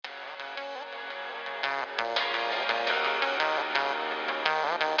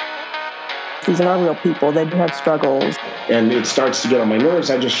These are real people. They do have struggles. And it starts to get on my nerves.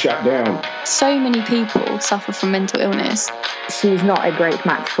 I just shut down. So many people suffer from mental illness. She's not a great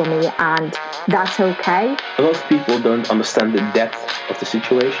match for me, and that's okay. A lot of people don't understand the depth of the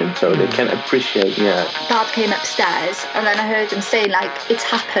situation, so they can appreciate, Dad came upstairs, and then I heard them saying, like, it's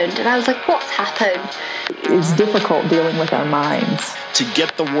happened. And I was like, what's happened? It's difficult dealing with our minds. To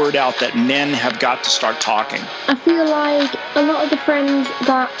get the word out that men have got to start talking. I feel like a lot of the friends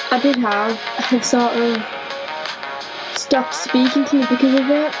that I did have sort of stopped speaking to me because of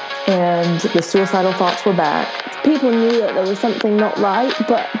it. And the suicidal thoughts were back. People knew that there was something not right,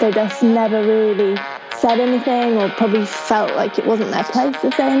 but they just never really said anything, or probably felt like it wasn't their place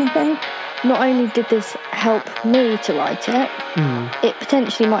to say anything. Not only did this help me to write it, it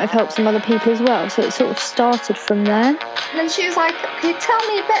potentially might have helped some other people as well. So it sort of started from there. And then she was like, can you tell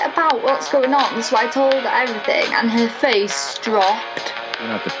me a bit about what's going on? So I told her everything, and her face dropped. You're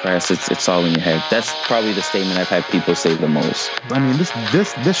not depressed, it's all in your head. That's probably the statement I've had people say the most. I mean,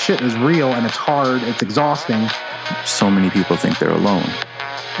 this shit is real, and it's hard, it's exhausting. So many people think they're alone.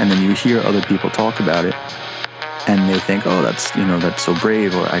 And then you hear other people talk about it, and they think, oh, that's so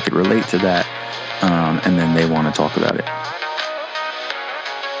brave, or I could relate to that. And then they want to talk about it.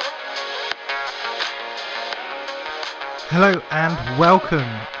 Hello and welcome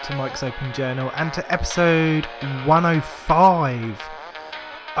to Mike's Open Journal and to episode 105.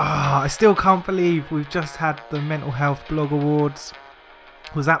 I still can't believe we've just had the Mental Health Blog Awards.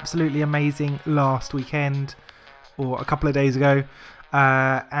 It was absolutely amazing last weekend, or a couple of days ago.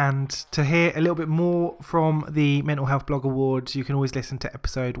 And to hear a little bit more from the Mental Health Blog Awards, you can always listen to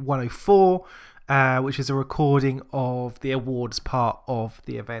episode 104, which is a recording of the awards part of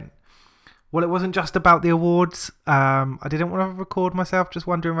the event. Well, it wasn't just about the awards. I didn't want to record myself just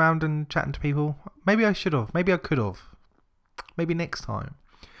wandering around and chatting to people. Maybe I should have. Maybe I could have. Maybe next time.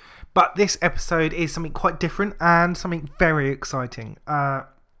 But this episode is something quite different and something very exciting.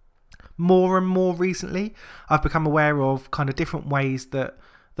 More and more recently, I've become aware of kind of different ways that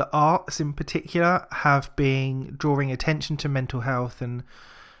the arts in particular have been drawing attention to mental health and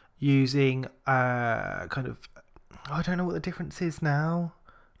using I don't know what the difference is now,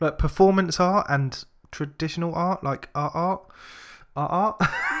 like performance art and traditional art, like art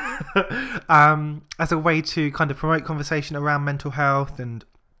as a way to kind of promote conversation around mental health and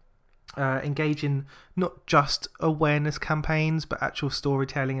engage in not just awareness campaigns but actual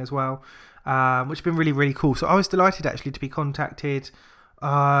storytelling as well, which has been really, really cool. So I was delighted actually to be contacted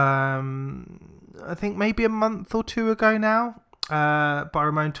I think maybe a month or two ago now by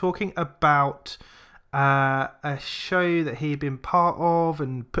Ramon, talking about a show that he had been part of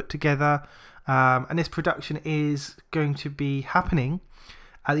and put together, and this production is going to be happening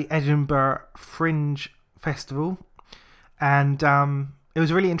at the Edinburgh Fringe Festival, and it was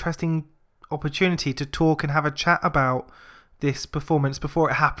a really interesting opportunity to talk and have a chat about this performance before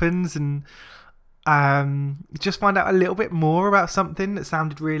it happens, and just find out a little bit more about something that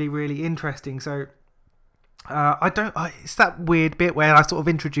sounded really, really interesting. So it's that weird bit where I sort of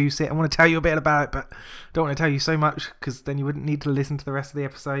introduce it. I want to tell you a bit about it, but don't want to tell you so much because then you wouldn't need to listen to the rest of the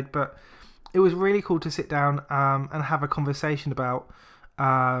episode. But it was really cool to sit down and have a conversation about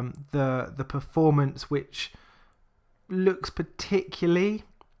the performance, which looks particularly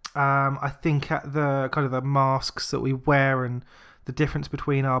I think at the kind of the masks that we wear and the difference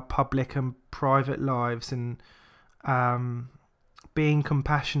between our public and private lives, and being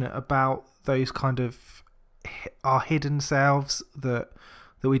compassionate about those kind of our hidden selves that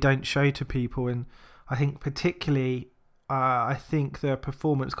we don't show to people. And I think particularly I think the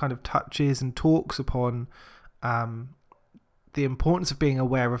performance kind of touches and talks upon the importance of being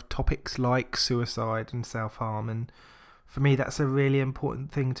aware of topics like suicide and self-harm. And for me, that's a really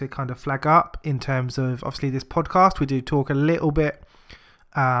important thing to kind of flag up in terms of, obviously, this podcast. We do talk a little bit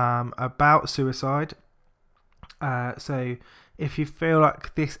about suicide. So if you feel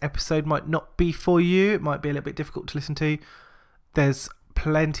like this episode might not be for you, it might be a little bit difficult to listen to, there's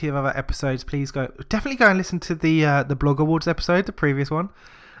plenty of other episodes. Please definitely go and listen to the Blog Awards episode, the previous one.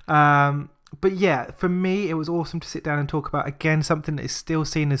 But yeah, for me, it was awesome to sit down and talk about, again, something that is still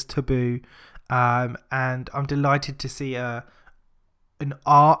seen as taboo. And I'm delighted to see an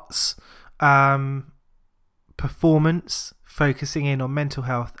arts performance focusing in on mental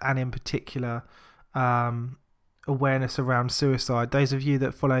health and in particular awareness around suicide. Those of you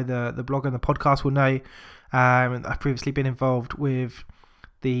that follow the blog and the podcast will know I've previously been involved with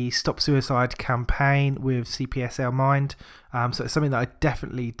the Stop Suicide campaign with CPSL Mind. So it's something that I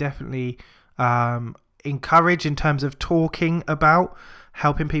definitely encourage in terms of talking about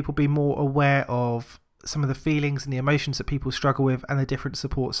helping people be more aware of some of the feelings and the emotions that people struggle with, and the different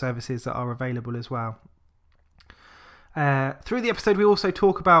support services that are available as well. Through the episode, we also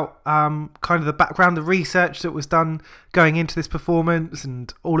talk about kind of the background, the research that was done going into this performance,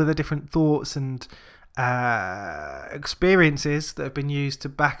 and all of the different thoughts and experiences that have been used to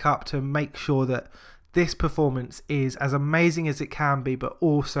back up to make sure that this performance is as amazing as it can be, but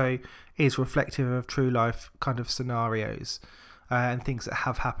also is reflective of true life kind of scenarios and things that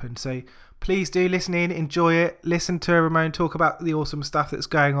have happened. So please do listen in, enjoy it, listen to Ramon talk about the awesome stuff that's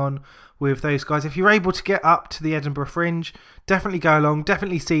going on with those guys. If you're able to get up to the Edinburgh Fringe, definitely go along,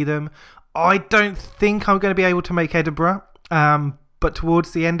 definitely see them. I don't think I'm going to be able to make Edinburgh, but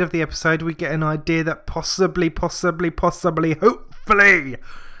towards the end of the episode we get an idea that possibly, hopefully,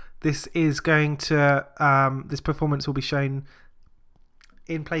 this is going to this performance will be shown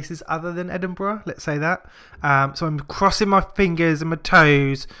in places other than Edinburgh, let's say that. So I'm crossing my fingers and my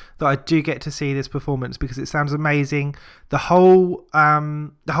toes that I do get to see this performance, because it sounds amazing. The whole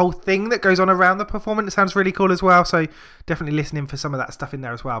thing that goes on around the performance sounds really cool as well. So definitely listen in for some of that stuff in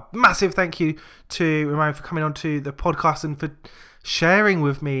there as well. Massive thank you to Ramon for coming on to the podcast and for sharing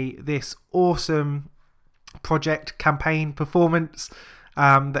with me this awesome project, campaign, performance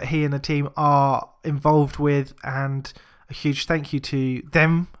that he and the team are involved with, and a huge thank you to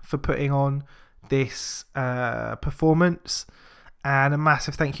them for putting on this performance, and a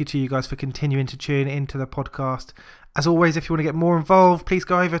massive thank you to you guys for continuing to tune into the podcast. As always, if you want to get more involved, please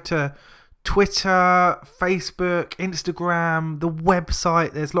go over to Twitter, Facebook, Instagram, the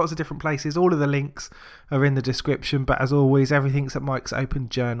website. There's lots of different places. All of the links are in the description, but as always, everything's at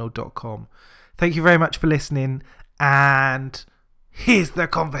mikesopenjournal.com. Thank you very much for listening, and here's the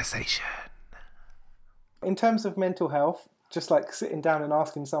conversation. In terms of mental health, just like sitting down and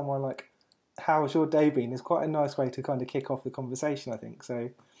asking someone like, how's your day been, is quite a nice way to kind of kick off the conversation, I think. So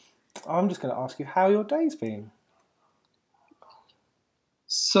I'm just going to ask you how your day's been.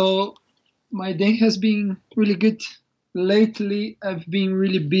 So my day has been really good. Lately, I've been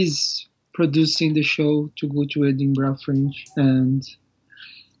really busy producing the show to go to Edinburgh Fringe, and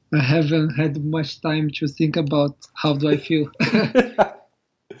I haven't had much time to think about how do I feel.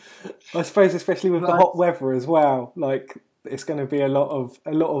 I suppose especially with the hot weather as well, like it's going to be a lot of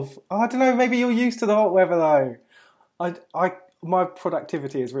I don't know, maybe you're used to the hot weather though. My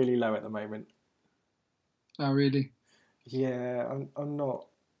productivity is really low at the moment. Oh really? Yeah, I'm not.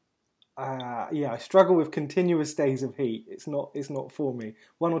 I struggle with continuous days of heat. It's not for me.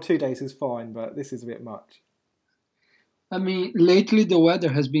 1 or 2 days is fine, but this is a bit much. I mean, lately the weather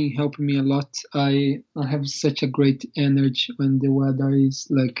has been helping me a lot. I have such a great energy when the weather is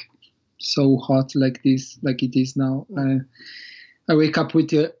like so hot like this, like it is now. I wake up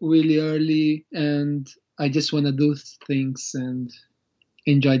really early, and I just want to do things and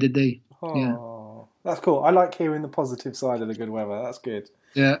enjoy the day. Oh, yeah, that's cool. I like hearing the positive side of the good weather. That's good.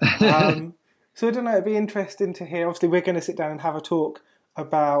 Yeah. So I don't know, it'd be interesting to hear. Obviously, we're going to sit down and have a talk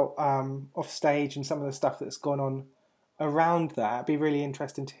about off stage and some of the stuff that's gone on around that. It'd be really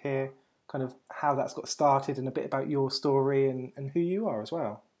interesting to hear kind of how that's got started and a bit about your story and who you are as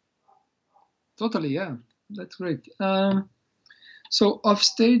well. Totally, yeah. That's great. So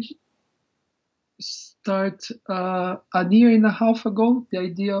Offstage start a year and a half ago. The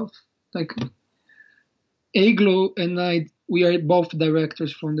idea of like Aglo and I, we are both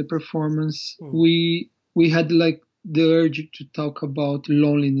directors from the performance. We had like the urge to talk about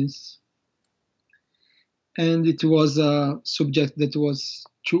loneliness. And it was a subject that was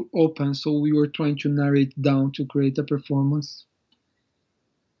too open, so we were trying to narrow it down to create a performance.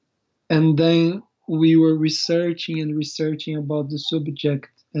 And then we were researching about the subject,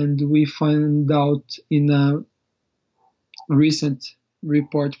 and we found out in a recent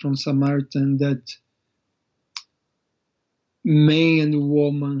report from Samaritan that men and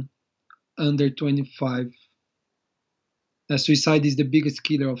women under 25, suicide is the biggest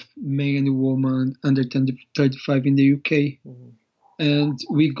killer of men and women under 35 in the UK. Mm-hmm. And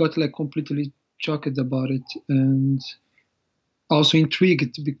we got like completely shocked about it, and also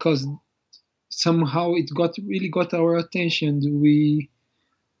intrigued because somehow it really got our attention. We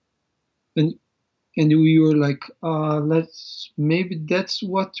were like, maybe that's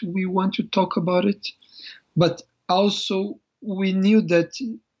what we want to talk about it. But also we knew that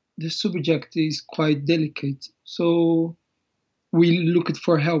the subject is quite delicate, so we looked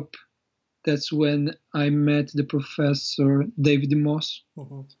for help. That's when I met the professor David Moss,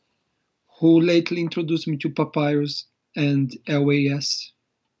 mm-hmm. who lately introduced me to Papyrus and LAS,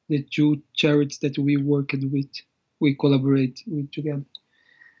 the two charities that we worked with, we collaborate with together.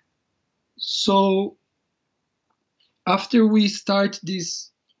 So after we start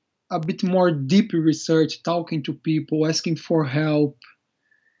this a bit more deep research, talking to people, asking for help,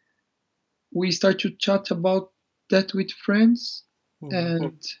 we start to chat about that with friends,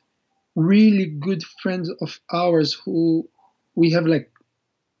 and really good friends of ours who we have like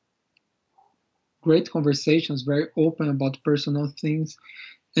great conversations, very open about personal things,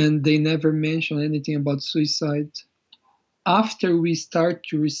 and they never mention anything about suicide. After we start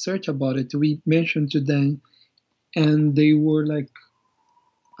to research about it, we mentioned to them, and they were like,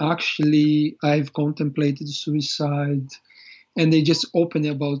 actually, I've contemplated suicide, and they just opened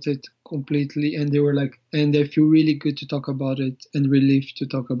about it completely, and they were like, and I feel really good to talk about it and relief to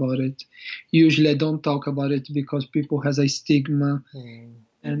talk about it. Usually I don't talk about it because people has a stigma,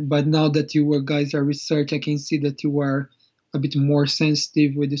 but now that you guys are research, I can see that you are a bit more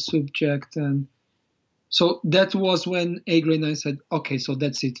sensitive with the subject. And so that was when Agri and I said, okay, so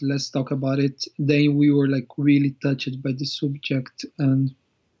that's it, let's talk about it. Then we were like really touched by the subject, and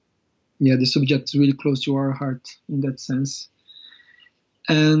yeah, the subject is really close to our heart in that sense.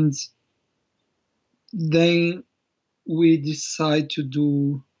 And then we decide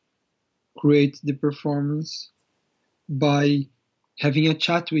to create the performance by having a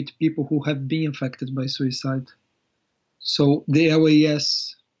chat with people who have been affected by suicide. So the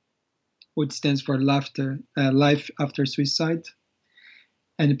LAS, which stands for Life After Suicide,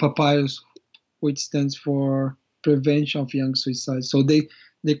 and Papyrus, which stands for Prevention of Young Suicide. So they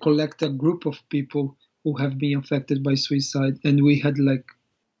collect a group of people who have been affected by suicide, and we had like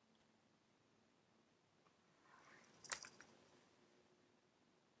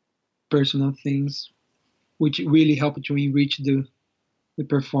personal things which really helped to enrich the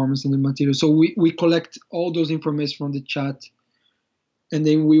performance and the material. So we collect all those information from the chat, and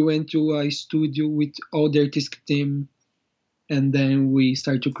then we went to a studio with all the artistic team, and then we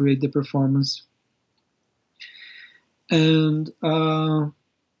started to create the performance. And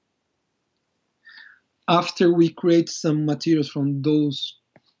after we create some materials from those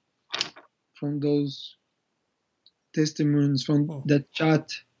testimonies from that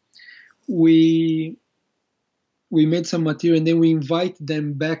chat, we made some material, and then we invite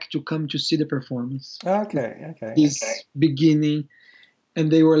them back to come to see the performance. Okay. Beginning, and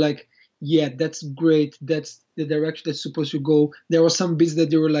they were like, yeah, that's great, that's the direction that's supposed to go. There were some bits that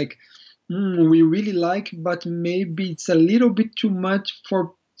they were like, we really like, but maybe it's a little bit too much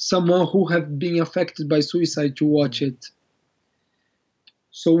for someone who have been affected by suicide to watch it.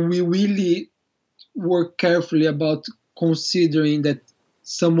 So we really work carefully about considering that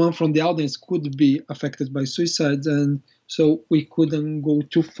someone from the audience could be affected by suicide, and so we couldn't go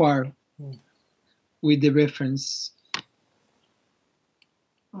too far with the reference.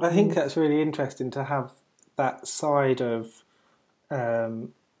 I think that's really interesting to have that side of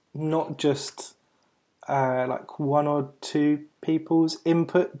not just like one or two people's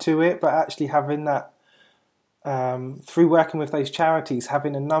input to it, but actually having that through working with those charities,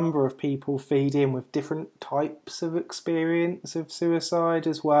 having a number of people feed in with different types of experience of suicide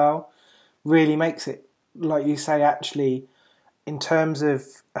as well, really makes it, like you say, actually in terms of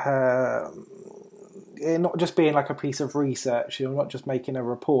it not just being like a piece of research, you're not just making a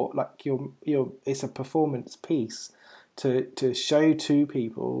report, like it's a performance piece to show to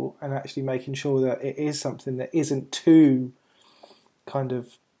people, and actually making sure that it is something that isn't too kind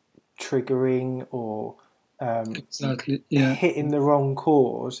of triggering or hitting the wrong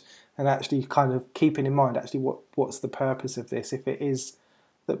chord, and actually kind of keeping in mind actually what's the purpose of this. If it is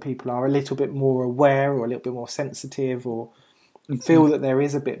that people are a little bit more aware or a little bit more sensitive, or feel that there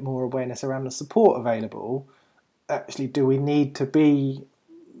is a bit more awareness around the support available, actually do we need to be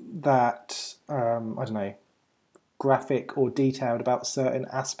that graphic or detailed about certain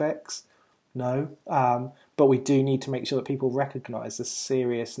aspects? No, but we do need to make sure that people recognise the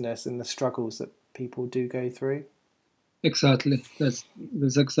seriousness and the struggles that people do go through. Exactly, that's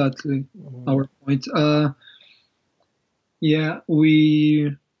exactly our point.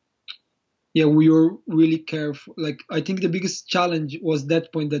 We were really careful. Like, I think the biggest challenge was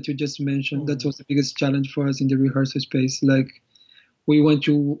that point that you just mentioned. That was the biggest challenge for us in the rehearsal space. Like, we want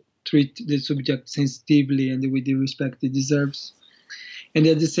to treat the subject sensitively and with the respect it deserves, and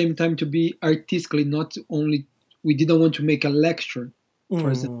at the same time to be artistically, not only, we didn't want to make a lecture for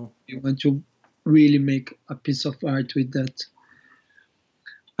example. We want to really make a piece of art with that.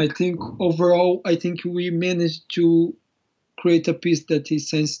 I think overall, we managed to create a piece that is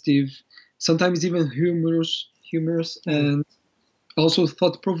sensitive, sometimes even humorous, and also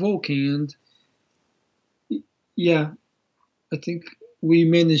thought-provoking. And yeah, I think we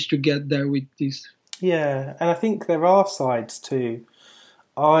managed to get there with this. Yeah, and I think there are sides too.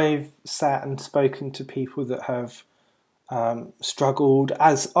 I've sat and spoken to people that have struggled,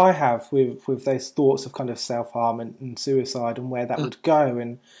 as I have, with those thoughts of kind of self-harm and suicide and where that would go.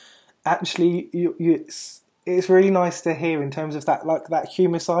 And actually, it's really nice to hear in terms of that, like that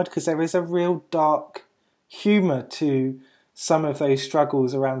humour side, because there is a real dark humour to some of those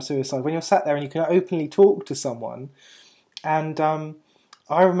struggles around suicide. When you're sat there and you can openly talk to someone, and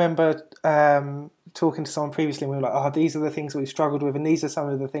I remember talking to someone previously, and we were like, "Oh, these are the things that we struggled with, and these are some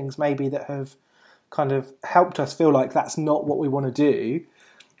of the things maybe that have kind of helped us feel like that's not what we want to do."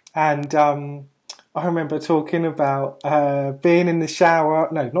 And I remember talking about being in the shower,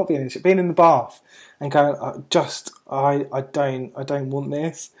 being in the bath, and going, I don't want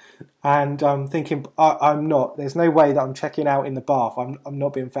this, and thinking, I'm not. There's no way that I'm checking out in the bath. I'm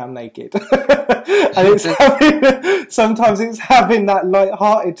not being found naked. And sometimes it's having that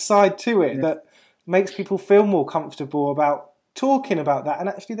light-hearted side to it that makes people feel more comfortable about talking about that, and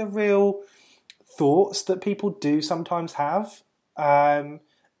actually the real thoughts that people do sometimes have. And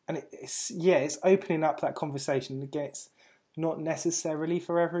it's opening up that conversation. Again, it's not necessarily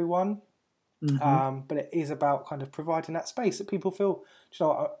for everyone, but it is about kind of providing that space that people feel,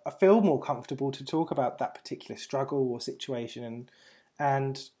 I feel more comfortable to talk about that particular struggle or situation.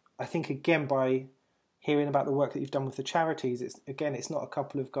 And I think, again, by hearing about the work that you've done with the charities, it's not a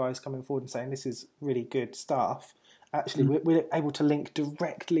couple of guys coming forward and saying this is really good stuff. Actually, we're able to link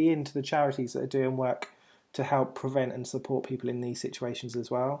directly into the charities that are doing work to help prevent and support people in these situations as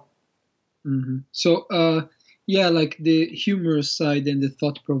well. So, like the humorous side and the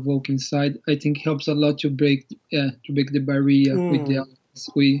thought-provoking side, I think helps a lot to break the barrier with the audience.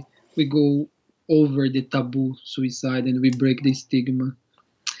 We go over the taboo suicide and we break the stigma.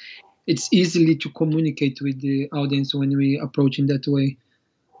 It's easily to communicate with the audience when we approach in that way.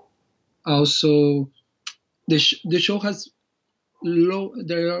 Also, the show has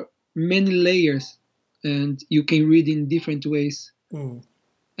there are many layers, and you can read in different ways.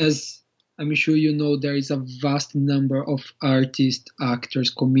 As I'm sure you know, there is a vast number of artists, actors,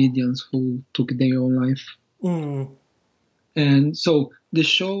 comedians who took their own life. And so the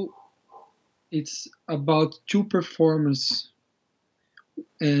show, it's about two performers,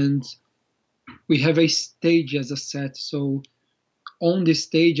 and we have a stage as a set. So on the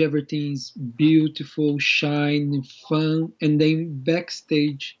stage, everything is beautiful, shine, fun, and then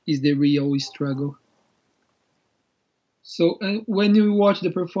backstage is the real struggle. So when you watch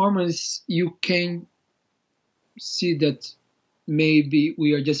the performance, you can see that maybe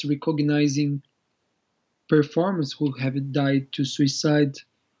we are just recognizing performers who have died to suicide.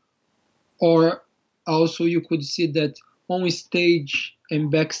 Or also you could see that on stage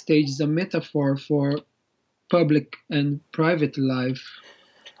and backstage is a metaphor for public and private life.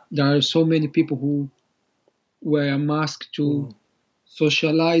 There are so many people who wear a mask to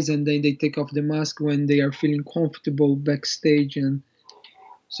socialize, and then they take off the mask when they are feeling comfortable backstage. And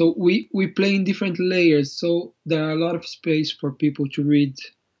so we play in different layers, so there are a lot of space for people to read.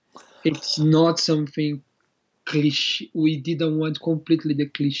 It's not something cliche. We didn't want completely the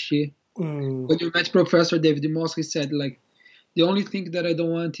cliche. When we met Professor David Moss, he said, like, the only thing that I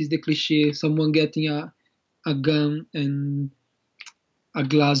don't want is the cliche, someone getting a gun and a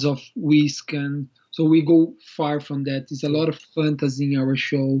glass of whiskey. And so we go far from that. It's a lot of fantasy in our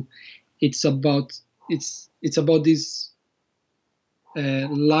show. It's about this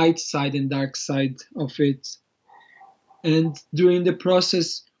light side and dark side of it. And during the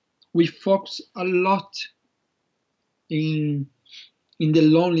process, we focus a lot in the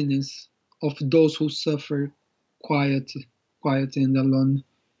loneliness of those who suffer quiet and alone.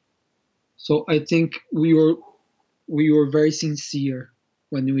 So I think we were very sincere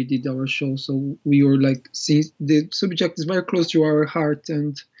when we did our show. So we were like, the subject is very close to our heart,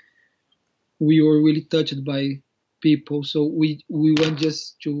 and we were really touched by people. So we want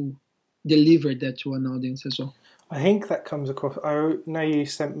just to deliver that to an audience as well. I think that comes across. I know you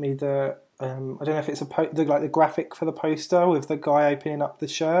sent me the. I don't know if it's the graphic for the poster with the guy opening up the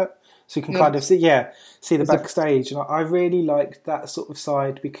shirt, so you can kind of see the backstage. And I really liked that sort of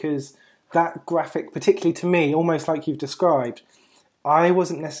side, because that graphic, particularly to me, almost like you've described, I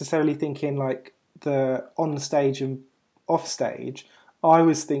wasn't necessarily thinking like the on stage and off stage. I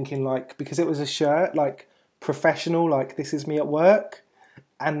was thinking like, because it was a shirt, like professional, like this is me at work.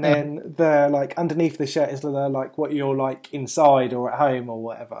 And then the like underneath the shirt is the like what you're like inside or at home or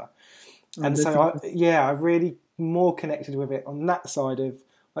whatever. And so I really more connected with it on that side of,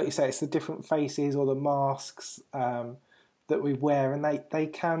 like you say, it's the different faces or the masks that we wear, and they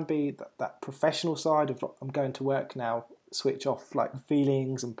can be that professional side of like, I'm going to work now, switch off like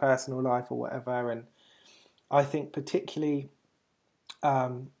feelings and personal life or whatever. And I think particularly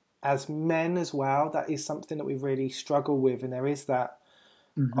as men as well, that is something that we really struggle with, and there is that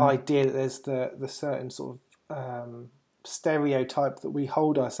Mm-hmm. idea that there's the certain sort of stereotype that we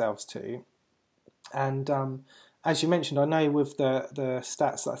hold ourselves to. And as you mentioned, I know with the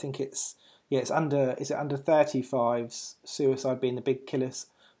stats, I think it's under 35s, suicide being the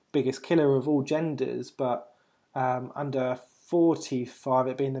biggest killer of all genders, but under 45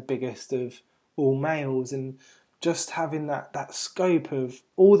 it being the biggest of all males, and just having that scope of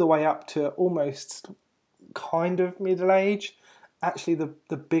all the way up to almost kind of middle age. Actually,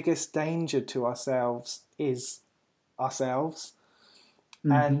 the biggest danger to ourselves is ourselves.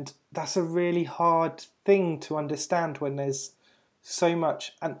 Mm-hmm. And that's a really hard thing to understand when there's so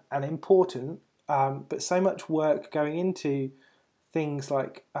much, and important, but so much work going into things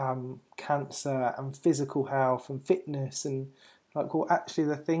like cancer and physical health and fitness, and like, well, actually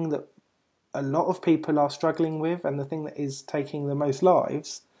the thing that a lot of people are struggling with, and the thing that is taking the most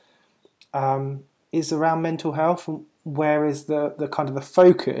lives, is around mental health. And where is the kind of the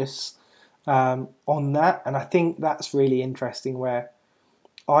focus on that? And I think that's really interesting, where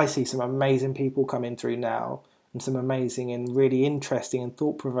I see some amazing people coming through now, and some amazing and really interesting and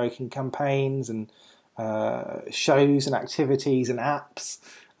thought-provoking campaigns and shows and activities and apps.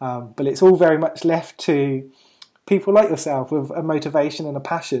 But it's all very much left to people like yourself with a motivation and a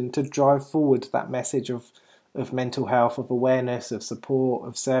passion to drive forward that message of mental health, of awareness, of support,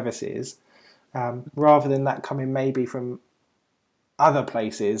 of services. Rather than that coming maybe from other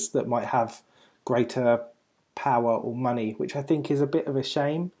places that might have greater power or money, which I think is a bit of a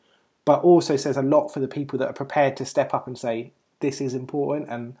shame, but also says a lot for the people that are prepared to step up and say, this is important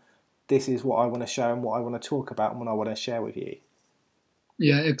and this is what I want to show and what I want to talk about and what I want to share with you.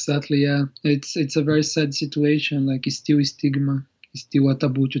 Yeah, exactly. Yeah, it's a very sad situation. Like, it's still a stigma. It's still a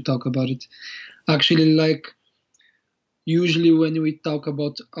taboo to talk about it. Actually, like, usually when we talk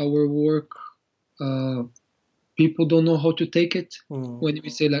about our work, people don't know how to take it. When we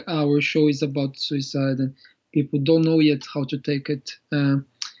say like our show is about suicide, and people don't know yet how to take it.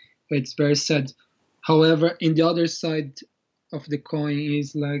 It's very sad. However, in the other side of the coin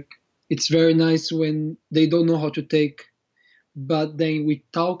is like, it's very nice when they don't know how to take, but then we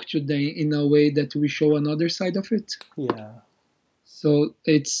talk to them in a way that we show another side of it. Yeah. So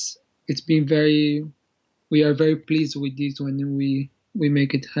it's been we are very pleased with this when we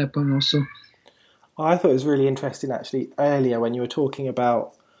make it happen also. I thought it was really interesting actually earlier when you were talking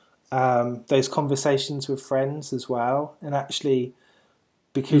about those conversations with friends as well, and actually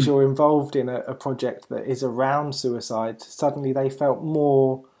because you're involved in a project that is around suicide, suddenly they felt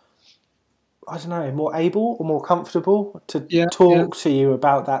more, I don't know, more able or more comfortable to talk to you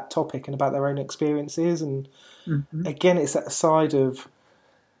about that topic and about their own experiences. And again, it's that side of,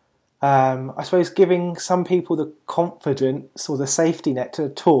 I suppose, giving some people the confidence or the safety net to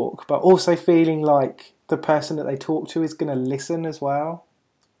talk, but also feeling like the person that they talk to is going to listen as well.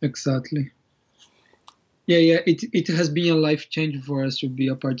 Exactly. Yeah. It has been a life change for us to be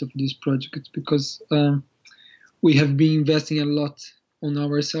a part of this project, because we have been investing a lot on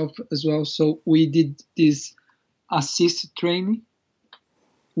ourselves as well. So we did this assist training,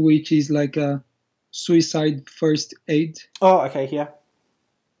 which is like a suicide first aid. Oh, okay, yeah.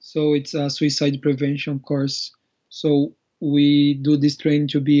 So it's a suicide prevention course. So we do this training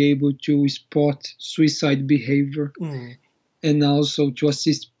to be able to spot suicide behavior and also to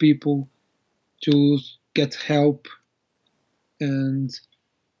assist people to get help and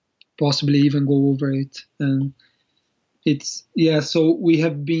possibly even go over it. And so we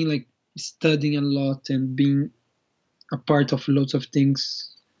have been like studying a lot and being a part of lots of things.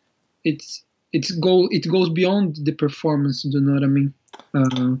 It goes beyond the performance, do you know what I mean?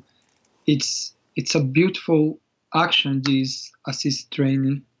 It's a beautiful action, this assist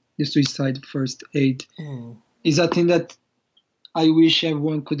training, the suicide first aid. Is a thing that I wish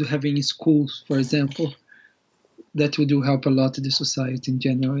everyone could have in schools, for example. That would help a lot to the society in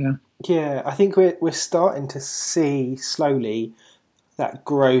general, yeah. Yeah, I think we're starting to see slowly that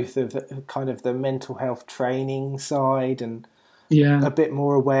growth of kind of the mental health training side and a bit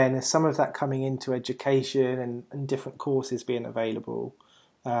more awareness, some of that coming into education and different courses being available,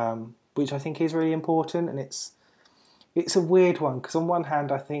 which I think is really important. And it's a weird one, because on one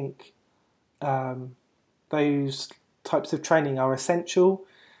hand I think those types of training are essential,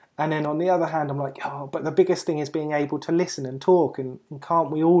 and then on the other hand I'm like, but the biggest thing is being able to listen and talk, and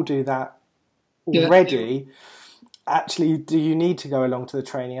can't we all do that already? Actually, do you need to go along to the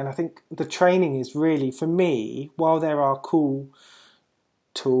training? And I think the training is really, for me, while there are cool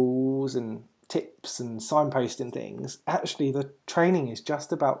tools and tips and signposting things, actually the training is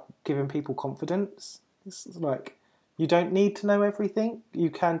just about giving people confidence. It's like, you don't need to know everything. You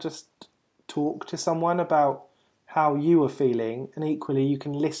can just talk to someone about how you are feeling, and equally you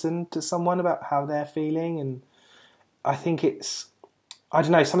can listen to someone about how they're feeling. And I think it's, I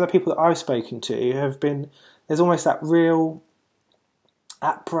don't know, some of the people that I've spoken to have been, there's almost that real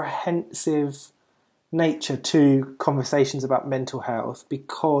apprehensive nature to conversations about mental health,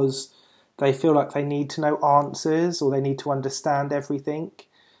 because they feel like they need to know answers or they need to understand everything.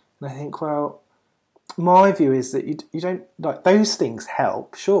 And I think, well, my view is that you don't, like, those things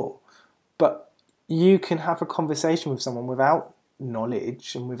help, sure, but you can have a conversation with someone without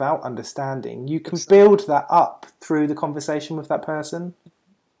knowledge and without understanding. You can build that up through the conversation with that person.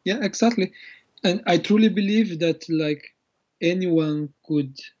 Yeah, exactly. And I truly believe that, like, anyone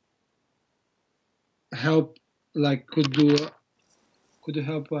could help, like, could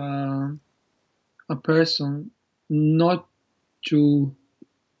help a person not to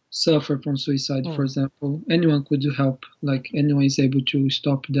suffer from suicide, for example. Anyone could help, like, anyone is able to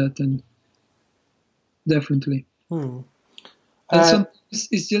stop that, and definitely. And sometimes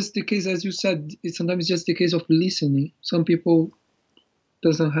it's just the case, as you said, it's sometimes just the case of listening. Some people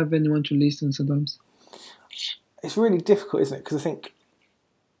doesn't have anyone to listen sometimes. It's really difficult, isn't it? Because I think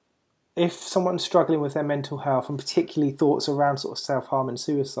if someone's struggling with their mental health, and particularly thoughts around sort of self-harm and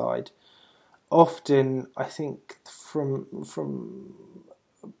suicide, often I think from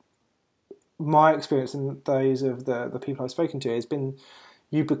my experience and those of the people I've spoken to, has been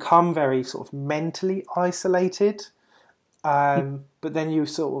you become very sort of mentally isolated, but then you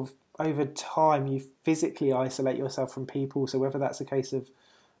sort of, over time, you physically isolate yourself from people. So whether that's a case of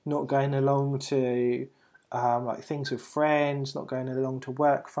not going along to like things with friends, not going along to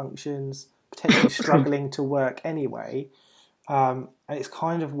work functions, potentially struggling to work anyway, and it's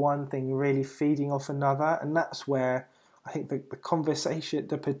kind of one thing really feeding off another, and that's where I think the conversation,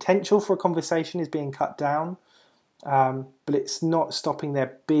 the potential for a conversation is being cut down, but it's not stopping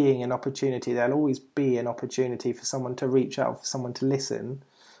there being an opportunity. There'll always be an opportunity for someone to reach out, for someone to listen,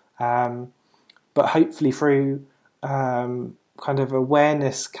 but hopefully through kind of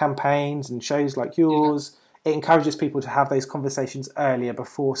awareness campaigns and shows like yours, it encourages people to have those conversations earlier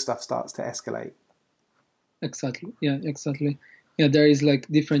before stuff starts to escalate. Exactly. Yeah, exactly. Yeah, there is like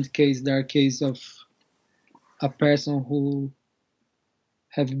different case. There are cases of a person who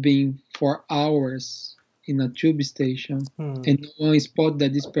have been for hours in a tube station, and no one spotted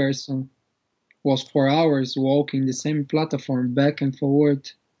that this person was for hours walking the same platform back and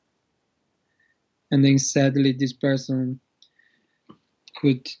forward. And then sadly, this person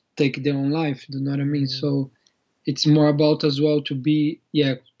could take their own life. Do you know what I mean? So it's more about as well to be,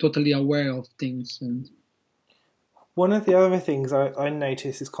 totally aware of things. And one of the other things I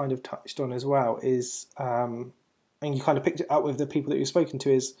noticed is kind of touched on as well is, and you kind of picked it up with the people that you've spoken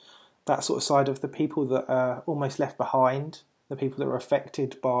to, is that sort of side of the people that are almost left behind, the people that are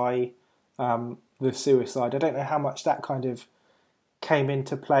affected by the suicide. I don't know how much that kind of came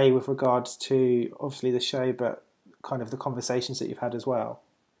into play with regards to obviously the show, but kind of the conversations that you've had as well.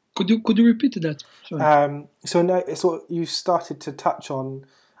 Could you repeat that? Sorry. So you started to touch on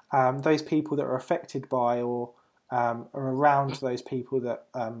those people that are affected by or are around those people that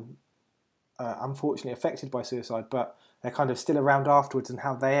are unfortunately affected by suicide, but they're kind of still around afterwards, and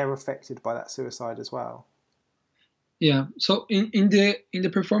how they are affected by that suicide as well. Yeah. So in the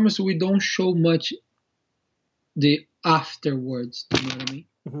performance, we don't show much the afterwards. Do you know what I mean?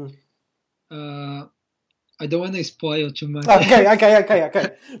 Mm-hmm. I don't want to spoil too much.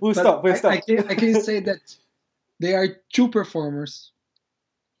 Okay. We'll stop. I can say that there are two performers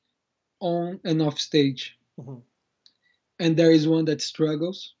on and off stage. Mm-hmm. And there is one that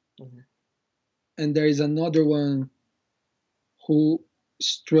struggles. Mm-hmm. And there is another one who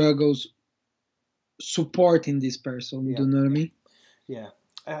struggles supporting this person. Yeah. Do you know what I mean? Yeah.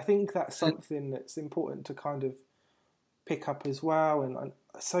 And I think that's something that's important to kind of pick up as well. And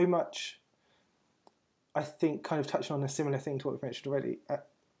so much, I think, kind of touching on a similar thing to what we've mentioned already,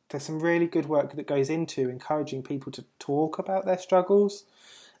 there's some really good work that goes into encouraging people to talk about their struggles.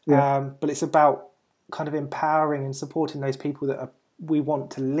 Yeah. But it's about kind of empowering and supporting those people that we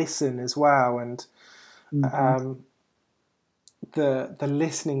want to listen as well. And the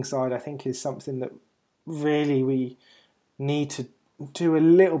listening side, I think, is something that really we need to do a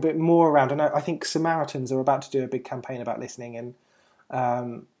little bit more around. And I think Samaritans are about to do a big campaign about listening, and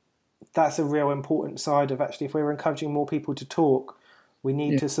that's a real important side of, actually, if we're encouraging more people to talk, we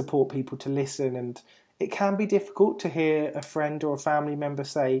need to support people to listen. And it can be difficult to hear a friend or a family member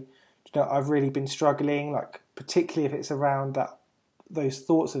say, I've really been struggling, like particularly if it's around those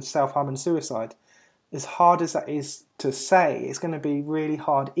thoughts of self-harm and suicide. As hard as that is to say, it's going to be really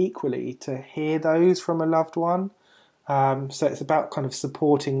hard equally to hear those from a loved one. So it's about kind of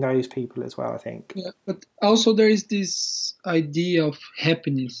supporting those people as well, I think. Yeah, but also there is this idea of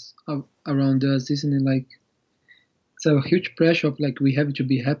happiness around us, isn't it? Like, it's a huge pressure of like we have to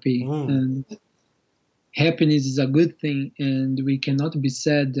be happy, and happiness is a good thing, and we cannot be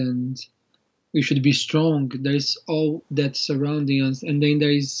sad, and we should be strong. There's all that surrounding us, and then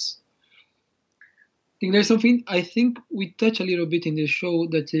there's something I think we touch a little bit in the show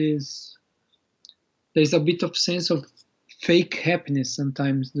that is there's a bit of sense of fake happiness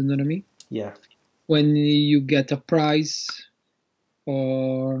sometimes. Do you know what I mean? Yeah. When you get a prize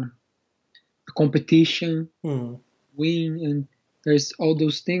or a competition, win, and there's all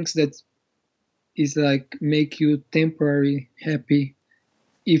those things that is like make you temporary happy,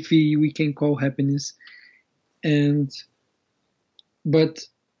 if we can call happiness. But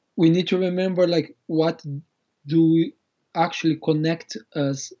we need to remember, like, what do we actually connect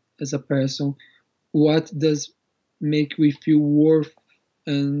us as a person? What does make we feel worth,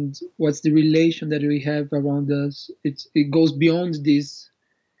 and what's the relation that we have around us? It goes beyond this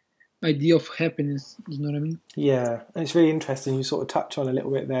idea of happiness. You know what I mean? Yeah, and it's really interesting. You sort of touch on a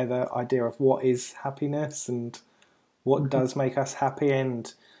little bit there the idea of what is happiness and what does make us happy.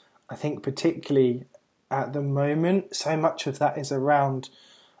 And I think particularly at the moment, so much of that is around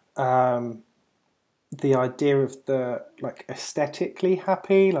the idea of the like aesthetically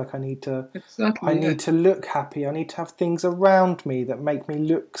happy. Like I need to look happy. I need to have things around me that make me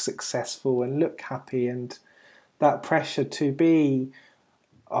look successful and look happy. And that pressure to be,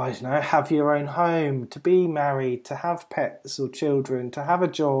 I don't know, have your own home, to be married, to have pets or children, to have a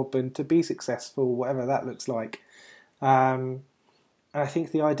job and to be successful, whatever that looks like. And I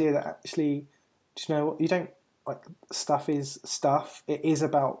think the idea that actually, do you know what, you don't, like, stuff is stuff. It is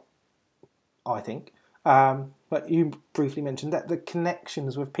about, I think, but you briefly mentioned that the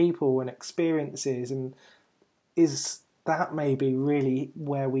connections with people and experiences, and is that maybe really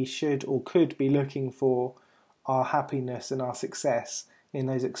where we should or could be looking for our happiness and our success, in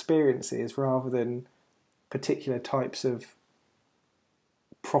those experiences, rather than particular types of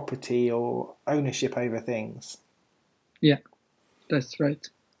property or ownership over things. Yeah, that's right.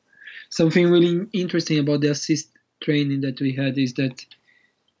 Something really interesting about the assist training that we had is that,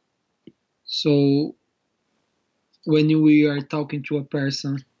 so when we are talking to a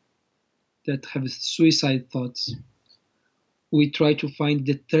person that has suicide thoughts, we try to find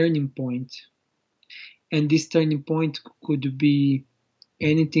the turning point. And this turning point could be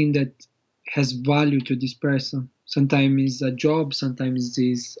anything that has value to this person. Sometimes it's a job, sometimes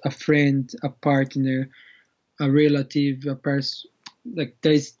it's a friend, a partner, a relative, a person. Like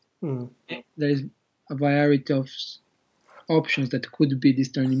there is a variety of options that could be this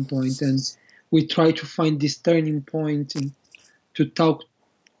turning point, and we try to find this turning point and to talk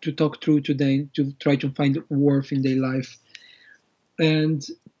through to them, to try to find worth in their life. And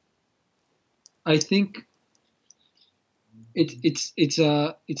I think it's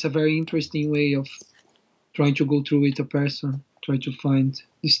a very interesting way of trying to go through with a person, try to find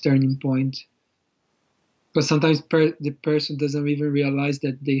this turning point. But sometimes the person doesn't even realize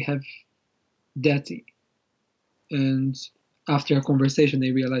that they have that, and after a conversation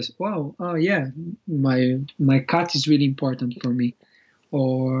they realize, wow, oh yeah, my cat is really important for me,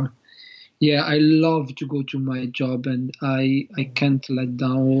 or yeah, I love to go to my job and I can't let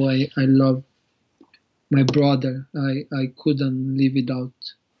down, or I love my brother, I couldn't live without.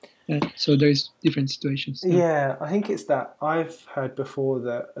 So there's different situations. Yeah, I think it's that. I've heard before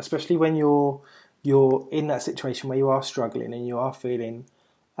that, especially when you're in that situation where you are struggling and you are feeling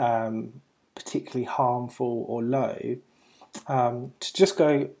particularly harmful or low, to just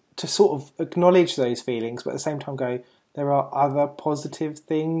go to sort of acknowledge those feelings, but at the same time go, there are other positive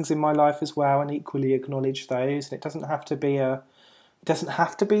things in my life as well, and equally acknowledge those. And it doesn't have to be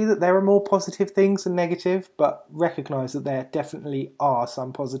that there are more positive things than negative, but recognise that there definitely are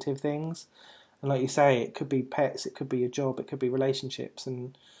some positive things. And like you say, it could be pets, it could be a job, it could be relationships,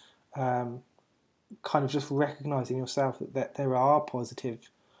 and kind of just recognising yourself that there are positive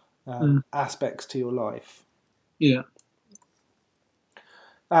aspects to your life. Yeah.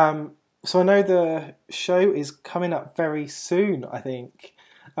 So I know the show is coming up very soon, I think.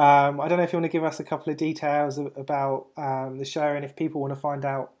 I don't know if you want to give us a couple of details about the show, and if people want to find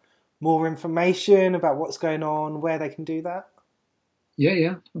out more information about what's going on, where they can do that.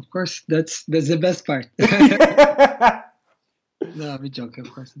 Yeah, of course. That's the best part. No, we joke,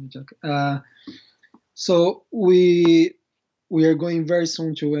 of course, we joke. So we are going very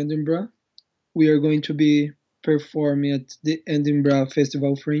soon to Edinburgh. We are going to be performing at the Edinburgh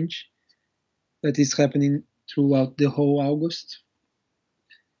Festival Fringe that is happening throughout the whole August.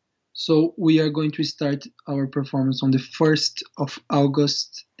 So we are going to start our performance on the 1st of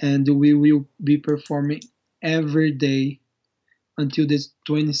August, and we will be performing every day until the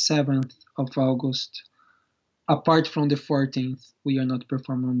 27th of August. Apart from the 14th, we are not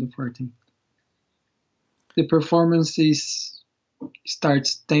performing on the 14th. The performance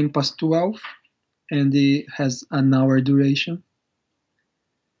starts 10 past 12, and it has an hour duration.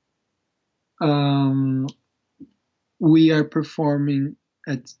 We are performing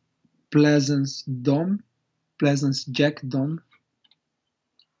at Pleasance Jack Dome,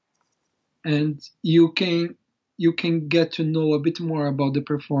 and you can get to know a bit more about the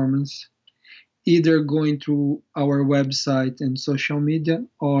performance either going through our website and social media,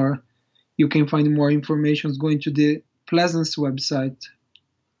 or you can find more information going to the Pleasance website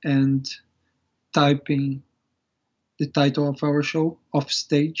and typing the title of our show, Off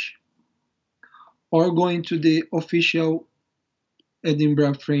Stage, or going to the official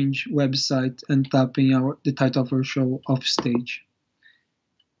Edinburgh Fringe website and typing the title of our show, Off Stage.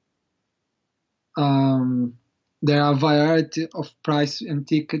 There are a variety of price and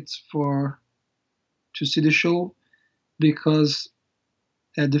tickets to see the show, because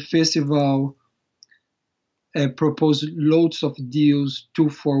the festival proposed loads of deals, 2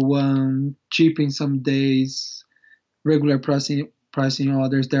 for 1, cheap in some days, regular pricing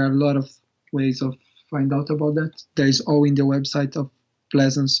others. There are a lot of ways of find out about that. There is all in the website of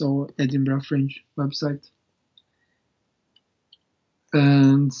Pleasance or Edinburgh Fringe website.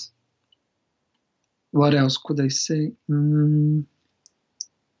 And what else could I say?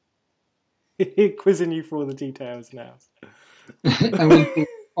 Quizzing you for all the details now. I went through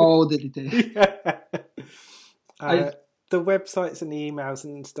all the details. The websites and the emails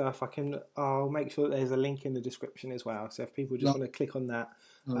and stuff, I'll make sure that there's a link in the description as well. So if people just want to click on that,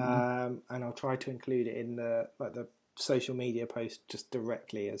 and I'll try to include it in the social media post just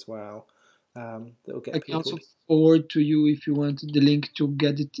directly as well. That'll get I can also forward to you if you want the link to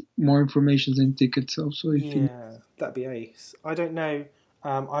get it, more information and tickets also. That'd be ace. I don't know.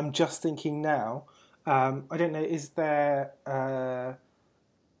 I'm just thinking now. I don't know. Is there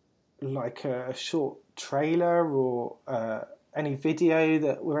like a short trailer or any video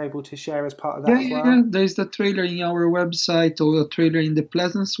that we're able to share as part of that as well? Yeah. There's the trailer in our website or a trailer in the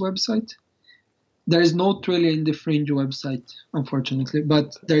Pleasance website. There is no trailer in the Fringe website, unfortunately,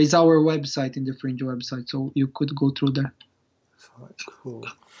 but there is our website in the Fringe website, so you could go through there. Cool.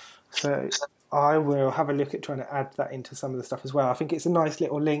 So I will have a look at trying to add that into some of the stuff as well. I think it's a nice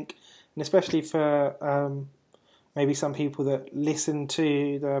little link, and especially for maybe some people that listen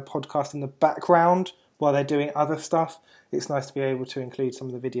to the podcast in the background while they're doing other stuff. It's nice to be able to include some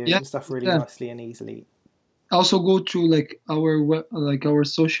of the videos and stuff really nicely and easily. Also go to our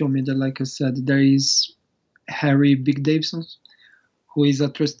social media. Like I said, there is Harry Big Davison, who is a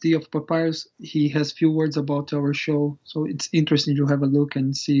trustee of Papyrus. He has few words about our show, so it's interesting to have a look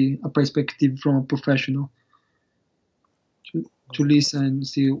and see a perspective from a professional to listen and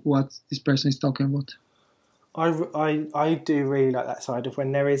see what this person is talking about. I do really like that side of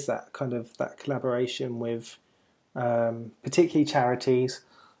when there is that kind of that collaboration with particularly charities.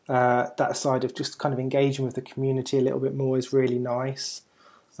 That side of just kind of engaging with the community a little bit more is really nice.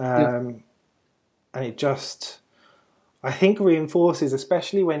 And it just, I think, reinforces,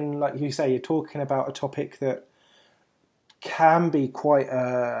 especially when, like you say, you're talking about a topic that can be quite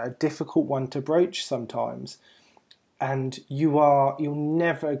a difficult one to broach sometimes. And you're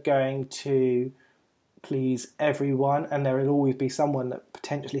never going to please everyone, and there will always be someone that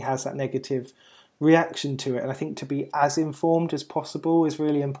potentially has that negative reaction to it. And I think to be as informed as possible is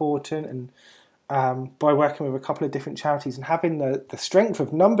really important. And by working with a couple of different charities and having the strength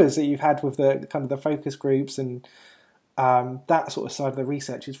of numbers that you've had with the kind of the focus groups and that sort of side of the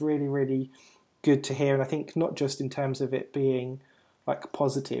research is really, really good to hear. And I think not just in terms of it being like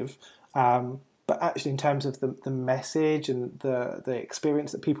positive, but actually in terms of the message and the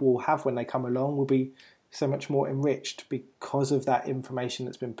experience that people will have when they come along will be so much more enriched because of that information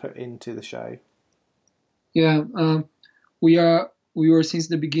that's been put into the show. Yeah, we were since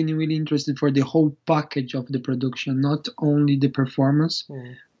the beginning really interested for the whole package of the production, not only the performance,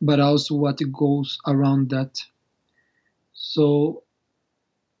 but also what goes around that. So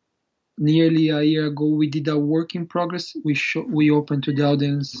nearly a year ago, we did a work in progress. We opened to the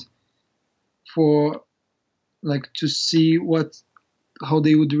audience for to see how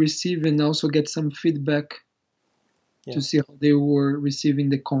they would receive and also get some feedback to see how they were receiving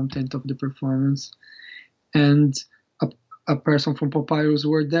the content of the performance. And a person from Papyrus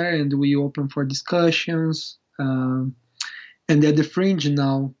were there, and we opened for discussions. And at the Fringe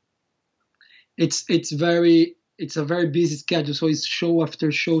now, it's very it's a very busy schedule, so it's show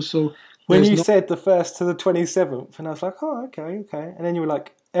after show. So when you said the 1st to the 27th, and I was like, oh, okay, and then you were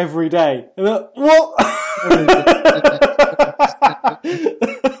like, every day. And I, what?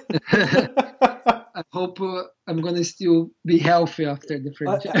 I hope I'm gonna still be healthy after the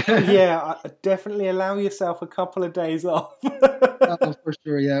Fringe. Definitely allow yourself a couple of days off. For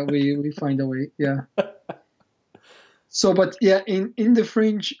sure, yeah, we find a way, yeah. So, but yeah, in the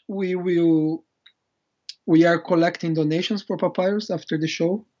Fringe, we are collecting donations for Papyrus after the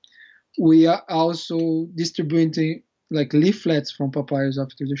show. We are also distributing like leaflets from Papyrus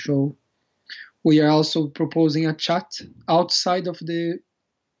after the show. We are also proposing a chat outside of the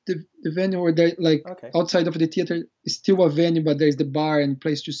venue, or outside of the theater is still a venue, but there's the bar and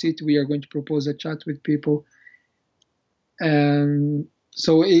place to sit. We are going to propose a chat with people. And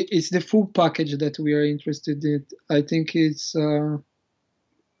so it's the full package that we are interested in. I think it's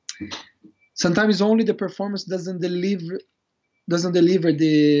sometimes only the performance doesn't deliver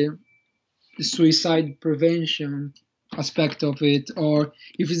the suicide prevention aspect of it, or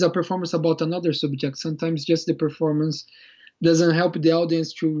if it's a performance about another subject, sometimes just the performance doesn't help the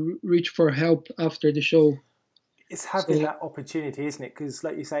audience to reach for help after the show. It's having that opportunity, isn't it? Because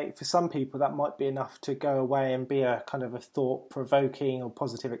like you say, for some people that might be enough to go away and be a kind of a thought-provoking or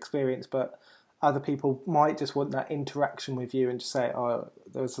positive experience, but other people might just want that interaction with you and just say, oh,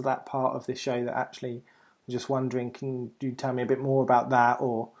 there's that part of this show that actually I'm just wondering, can you tell me a bit more about that?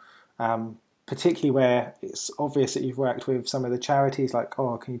 Or particularly where it's obvious that you've worked with some of the charities, like,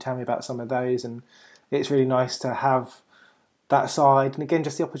 oh, can you tell me about some of those? And it's really nice to have that side, and again,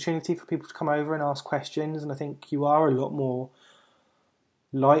 just the opportunity for people to come over and ask questions. And I think you are a lot more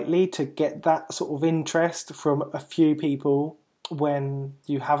likely to get that sort of interest from a few people when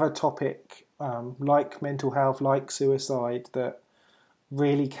you have a topic like mental health, like suicide, that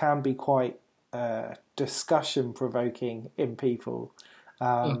really can be quite discussion provoking in people.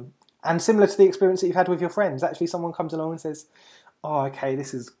 And similar to the experience that you've had with your friends, actually someone comes along and says, oh, okay,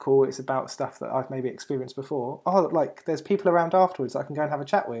 this is cool, it's about stuff that I've maybe experienced before. Oh, like, there's people around afterwards that I can go and have a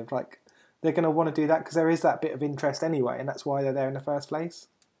chat with. Like, they're going to want to do that because there is that bit of interest anyway, and that's why they're there in the first place.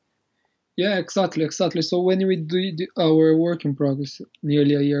 Yeah, exactly. So when we did our work in progress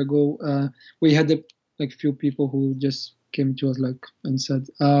nearly a year ago, we had a few people who just came to us and said,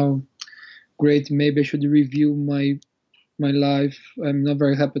 oh, great, maybe I should review my life. I'm not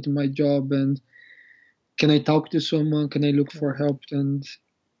very happy to my job, and can I talk to someone? Can I look for help? And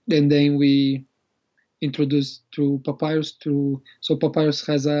then we introduced through Papyrus. So Papyrus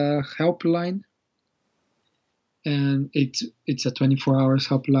has a helpline, and it's a 24 hours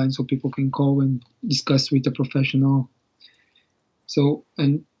helpline, so people can call and discuss with a professional. So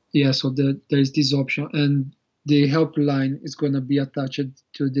there's this option, and the helpline is going to be attached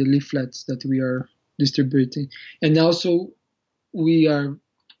to the leaflets that we are distributing, and also we are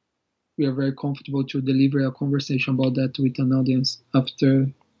very comfortable to deliver a conversation about that with an audience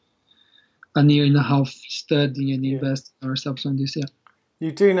after a year and a half studying and investing ourselves on this. Yeah.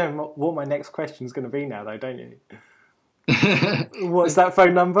 You do know what my next question is going to be now, though, don't you? What's that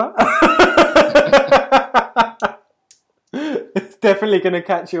phone number? It's definitely going to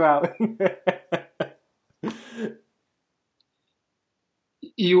catch you out.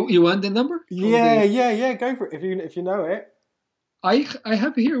 You want the number? Yeah. Go for it if you know it. I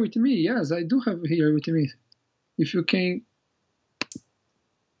have here with me. Yes, I do have here with me. If you can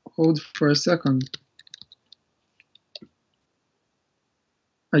hold for a second.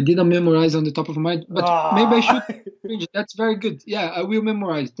 I didn't memorize on the top of my head, but maybe I should. That's very good. Yeah, I will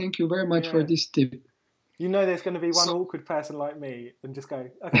memorize. Thank you very much for this tip. You know there's going to be one awkward person like me and just go,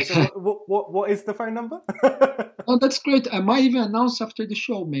 okay, so what is the phone number? Oh, that's great. I might even announce after the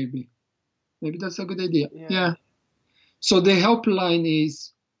show, maybe. Maybe that's a good idea. Yeah. So the helpline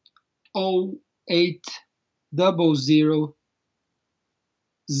is 0800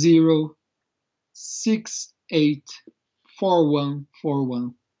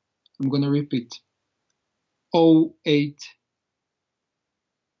 0684141. I'm going to repeat.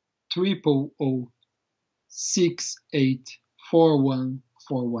 0800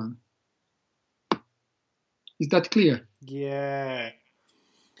 684141. Is that clear? Yeah.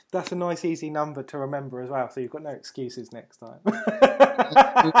 That's a nice, easy number to remember as well, so you've got no excuses next time.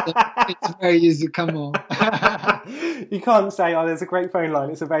 It's very easy, come on. You can't say, oh, there's a great phone line,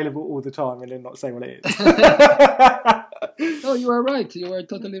 it's available all the time, and then not say what it is. No, you are right. You are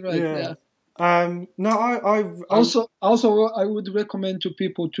totally right. Yeah. Also, I would recommend to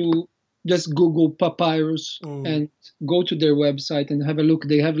people to just Google Papyrus and go to their website and have a look.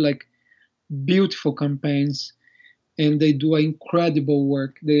 They have beautiful campaigns, and they do incredible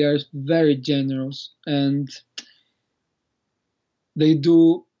work. They are very generous, and they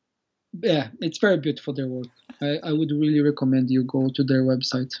do. Yeah, it's very beautiful, their work. I would really recommend you go to their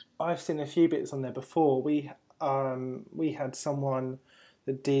website. I've seen a few bits on there before. We had someone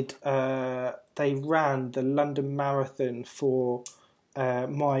that did. They ran the London Marathon for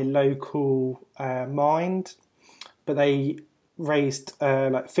my local Mind, but they raised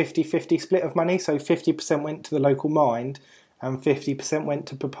like 50-50 split of money. So 50% went to the local Mind and 50% went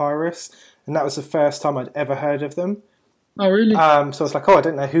to Papyrus. And that was the first time I'd ever heard of them. Oh, really? So I was like, I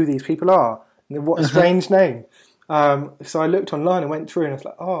don't know who these people are. What a strange name. So I looked online and went through and I was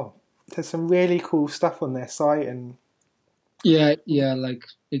like, there's some really cool stuff on their site. And yeah, like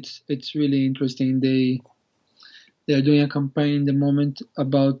it's really interesting. They're doing a campaign in the moment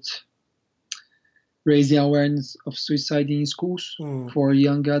about raising awareness of suicide in schools for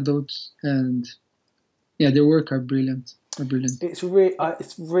young adults, and yeah, their work are brilliant. It's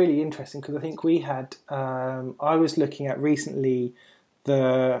really interesting because I think we had. I was looking at recently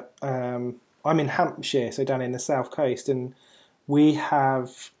I'm in Hampshire, so down in the south coast, and we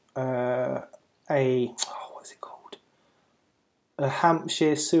have what's it called? A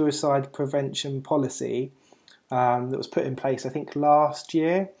Hampshire suicide prevention policy that was put in place, I think, last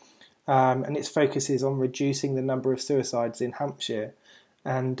year, and its focus is on reducing the number of suicides in Hampshire.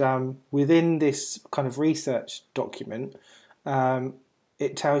 And within this kind of research document,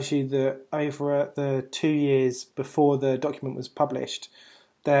 it tells you that over the 2 years before the document was published,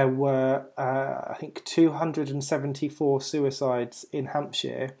 there were, I think, 274 suicides in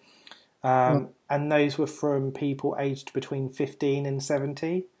Hampshire, and those were from people aged between 15 and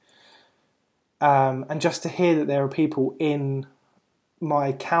 70. And just to hear that there are people in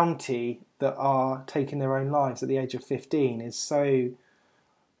my county that are taking their own lives at the age of 15 is so...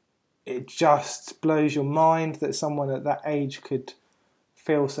 It just blows your mind that someone at that age could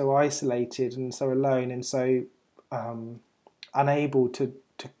feel so isolated and so alone and so unable to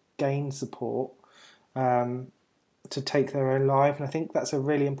gain support to take their own life. And I think that's a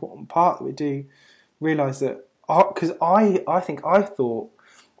really important part that we do realise that, because I thought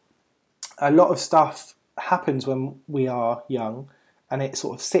a lot of stuff happens when we are young and it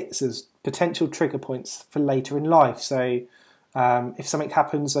sort of sits as potential trigger points for later in life. So if something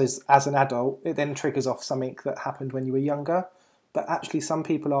happens as an adult, it then triggers off something that happened when you were younger. But actually some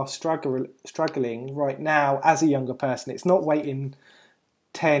people are struggling right now as a younger person. It's not waiting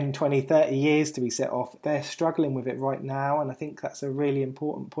 10, 20, 30 years to be set off. They're struggling with it right now, and I think that's a really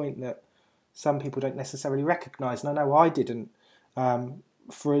important point that some people don't necessarily recognise. And I know I didn't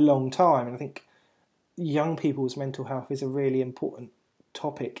for a long time, and I think young people's mental health is a really important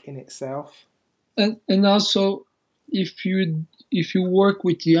topic in itself. And also, if you work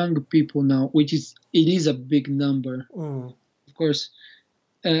with young people now, it is a big number, of course,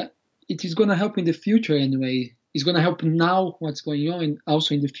 it is going to help in the future anyway. It's going to help now what's going on, and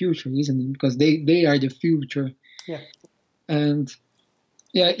also in the future, isn't it? Because they are the future. Yeah. And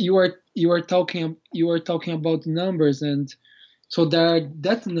yeah, you are talking about numbers, and so there are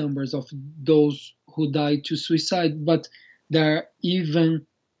that numbers of those who died to suicide, but there are even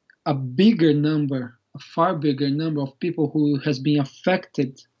a far bigger number of people who has been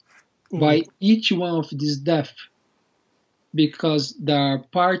affected by each one of these deaths, because their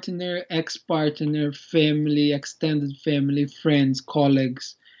partner, ex-partner, family, extended family, friends,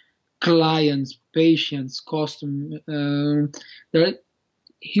 colleagues, clients, patients, there are a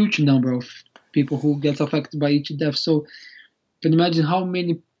huge number of people who get affected by each death. So you can imagine how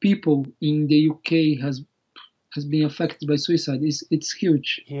many people in the UK has been affected by suicide. It's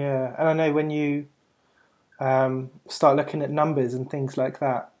huge. Yeah, and I know when you start looking at numbers and things like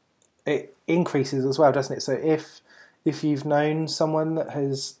that, it increases as well, doesn't it? So if you've known someone that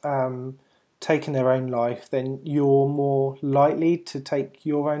has taken their own life, then you're more likely to take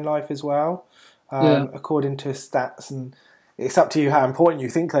your own life as well, according to stats. And it's up to you how important you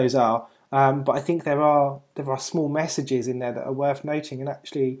think those are. But I think there are small messages in there that are worth noting. And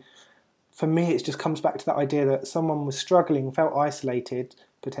actually, for me, it just comes back to that idea that someone was struggling, felt isolated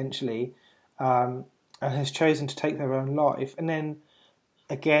potentially, and has chosen to take their own life. And then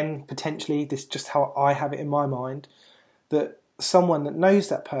again, potentially, this is just how I have it in my mind, that someone that knows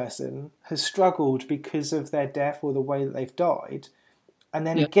that person has struggled because of their death or the way that they've died, and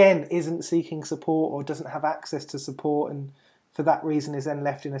then again isn't seeking support or doesn't have access to support, and for that reason is then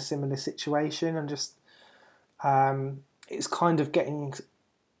left in a similar situation. And just it's kind of getting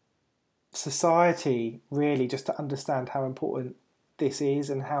society really just to understand how important this is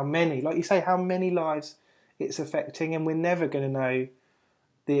and how many, like you say, how many lives it's affecting. And we're never going to know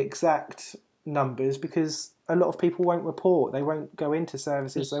the exact numbers because a lot of people won't report. They won't go into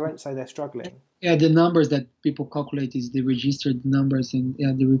services. They won't say they're struggling. Yeah, the numbers that people calculate is the registered numbers and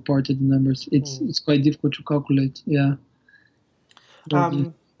the reported numbers. It's quite difficult to calculate. Yeah.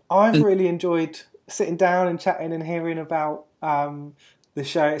 I've really enjoyed sitting down and chatting and hearing about the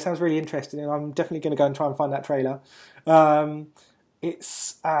show. It sounds really interesting, and I'm definitely going to go and try and find that trailer.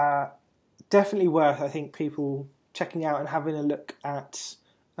 It's definitely worth, I think, people checking out and having a look at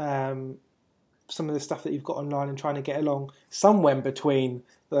some of the stuff that you've got online and trying to get along somewhere between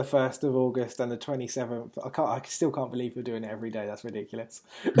the 1st of August and the 27th. I still can't believe you're doing it every day. That's ridiculous.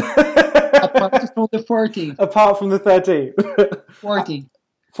 Apart from the 14th. Apart from the 13th. 14th.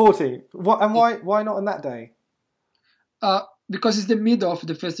 14th. What, and why not on that day? Because it's the middle of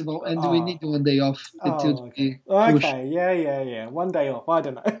the festival and we need 1 day off. Okay, yeah. 1 day off. I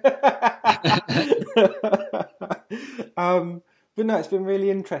don't know. But no, it's been really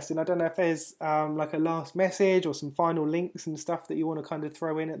interesting. I don't know if there's like a last message or some final links and stuff that you want to kind of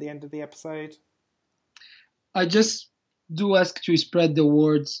throw in at the end of the episode. I just do ask to spread the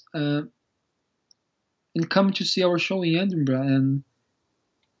words and come to see our show in Edinburgh. And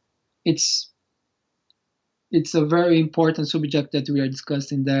it's a very important subject that we are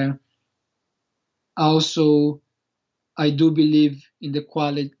discussing there. Also, I do believe in the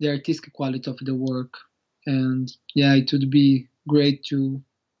artistic quality of the work. And yeah, it would be great to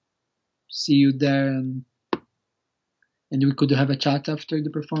see you there and we could have a chat after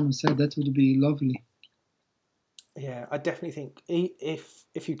the performance. Yeah, that would be lovely. Yeah, I definitely think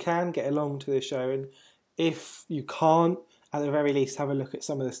if you can get along to the show, and if you can't, at the very least have a look at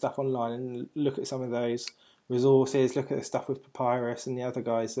some of the stuff online and look at some of those resources, look at the stuff with Papyrus and the other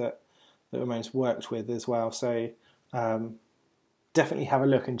guys that Ramon's worked with as well. So definitely have a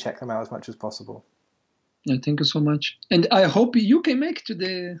look and check them out as much as possible. Yeah, thank you so much. And I hope you can make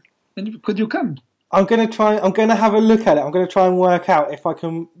and could you come? I'm going to have a look at it. I'm going to try and work out if I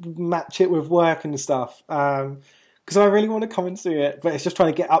can match it with work and stuff. Because I really want to come and see it, but it's just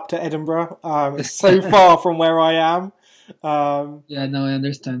trying to get up to Edinburgh. It's so far from where I am. Yeah, no, I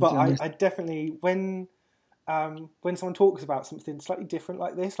understand. But I definitely, when someone talks about something slightly different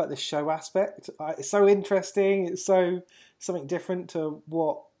like this, like the show aspect, it's so interesting. It's something different to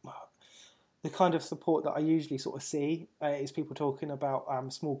what the kind of support that I usually sort of see is people talking about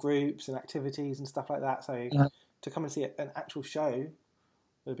small groups and activities and stuff like that. So to come and see an actual show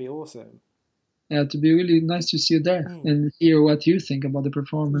would be awesome. Yeah, to be really nice to see you there and hear what you think about the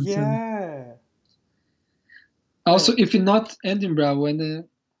performance. Yeah. Also, if you're not Edinburgh,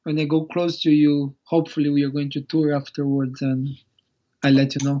 when I go close to you, hopefully we are going to tour afterwards, and I'll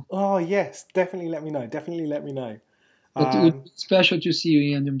let you know. Oh yes, definitely let me know. But it would be special to see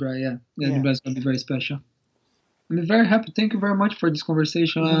you in Edinburgh. Yeah, Edinburgh is going to be very special. I'm very happy. Thank you very much for this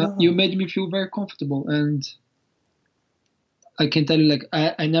conversation. You made me feel very comfortable, and I can tell you, like,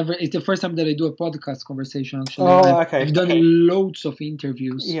 I never. It's the first time that I do a podcast conversation. Actually, I've done loads of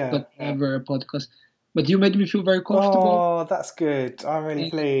interviews, but never a podcast. But you made me feel very comfortable. Oh, that's good. I'm really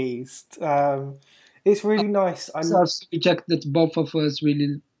pleased. It's really nice. I love a subject that both of us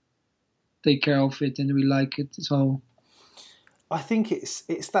really take care of it and we like it. So I think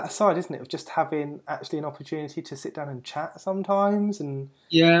it's that side, isn't it, of just having actually an opportunity to sit down and chat sometimes, and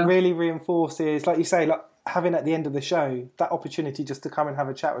really reinforces, like you say, like having at the end of the show that opportunity just to come and have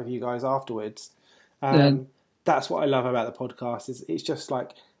a chat with you guys afterwards. That's what I love about the podcast. Is it's just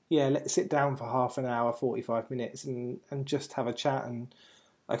like, let's sit down for half an hour, 45 minutes, and just have a chat. And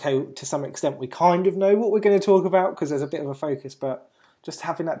okay, to some extent, we kind of know what we're going to talk about because there's a bit of a focus, but just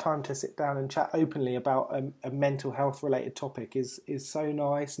having that time to sit down and chat openly about a mental health related topic is so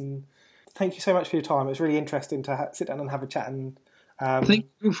nice. And thank you so much for your time. It's really interesting to sit down and have a chat. And thank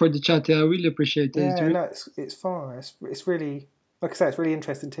you for the chat. I really appreciate it. Yeah, it's fun. It's really, like I say, it's really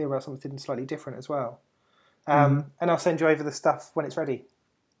interesting to hear about something slightly different as well. And I'll send you over the stuff when it's ready.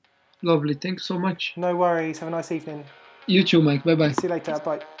 Lovely. Thanks so much. No worries. Have a nice evening. You too, Mike. Bye-bye. See you later.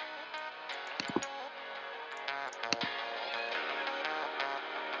 Bye.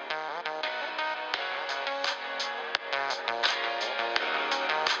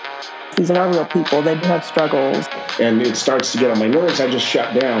 These are real people. They do have struggles. And it starts to get on my nerves. I just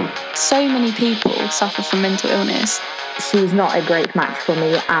shut down. So many people suffer from mental illness. She's not a great match for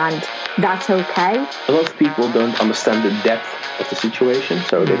me, and that's okay. A lot of people don't understand the depth of the situation,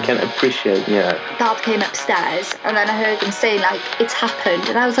 so they can appreciate, Dad came upstairs, and then I heard him saying, like, it's happened.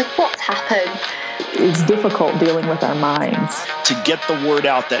 And I was like, what's happened? It's difficult dealing with our minds. To get the word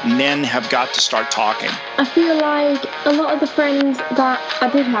out that men have got to start talking. I feel like a lot of the friends that I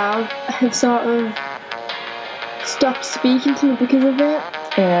did have sort of stopped speaking to me because of it.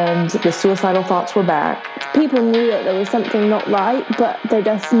 and the suicidal thoughts were back. People knew that there was something not right, but they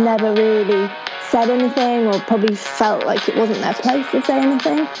just never really said anything or probably felt like it wasn't their place to say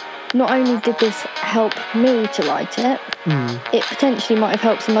anything. Not only did this help me to write it, it potentially might have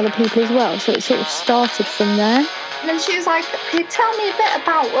helped some other people as well. So it sort of started from there. And then she was like, "Can you tell me a bit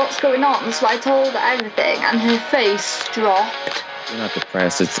about what's going on?" So I told her everything, and her face dropped. You're not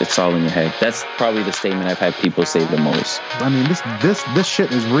depressed. It's all in your head. That's probably the statement I've had people say the most. I mean, this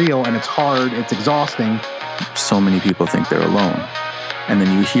shit is real, and it's hard. It's exhausting. So many people think they're alone, and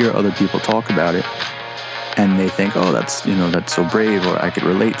then you hear other people talk about it, and they think, oh, that's so brave, or I could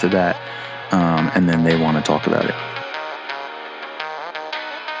relate to that, and then they want to talk about it.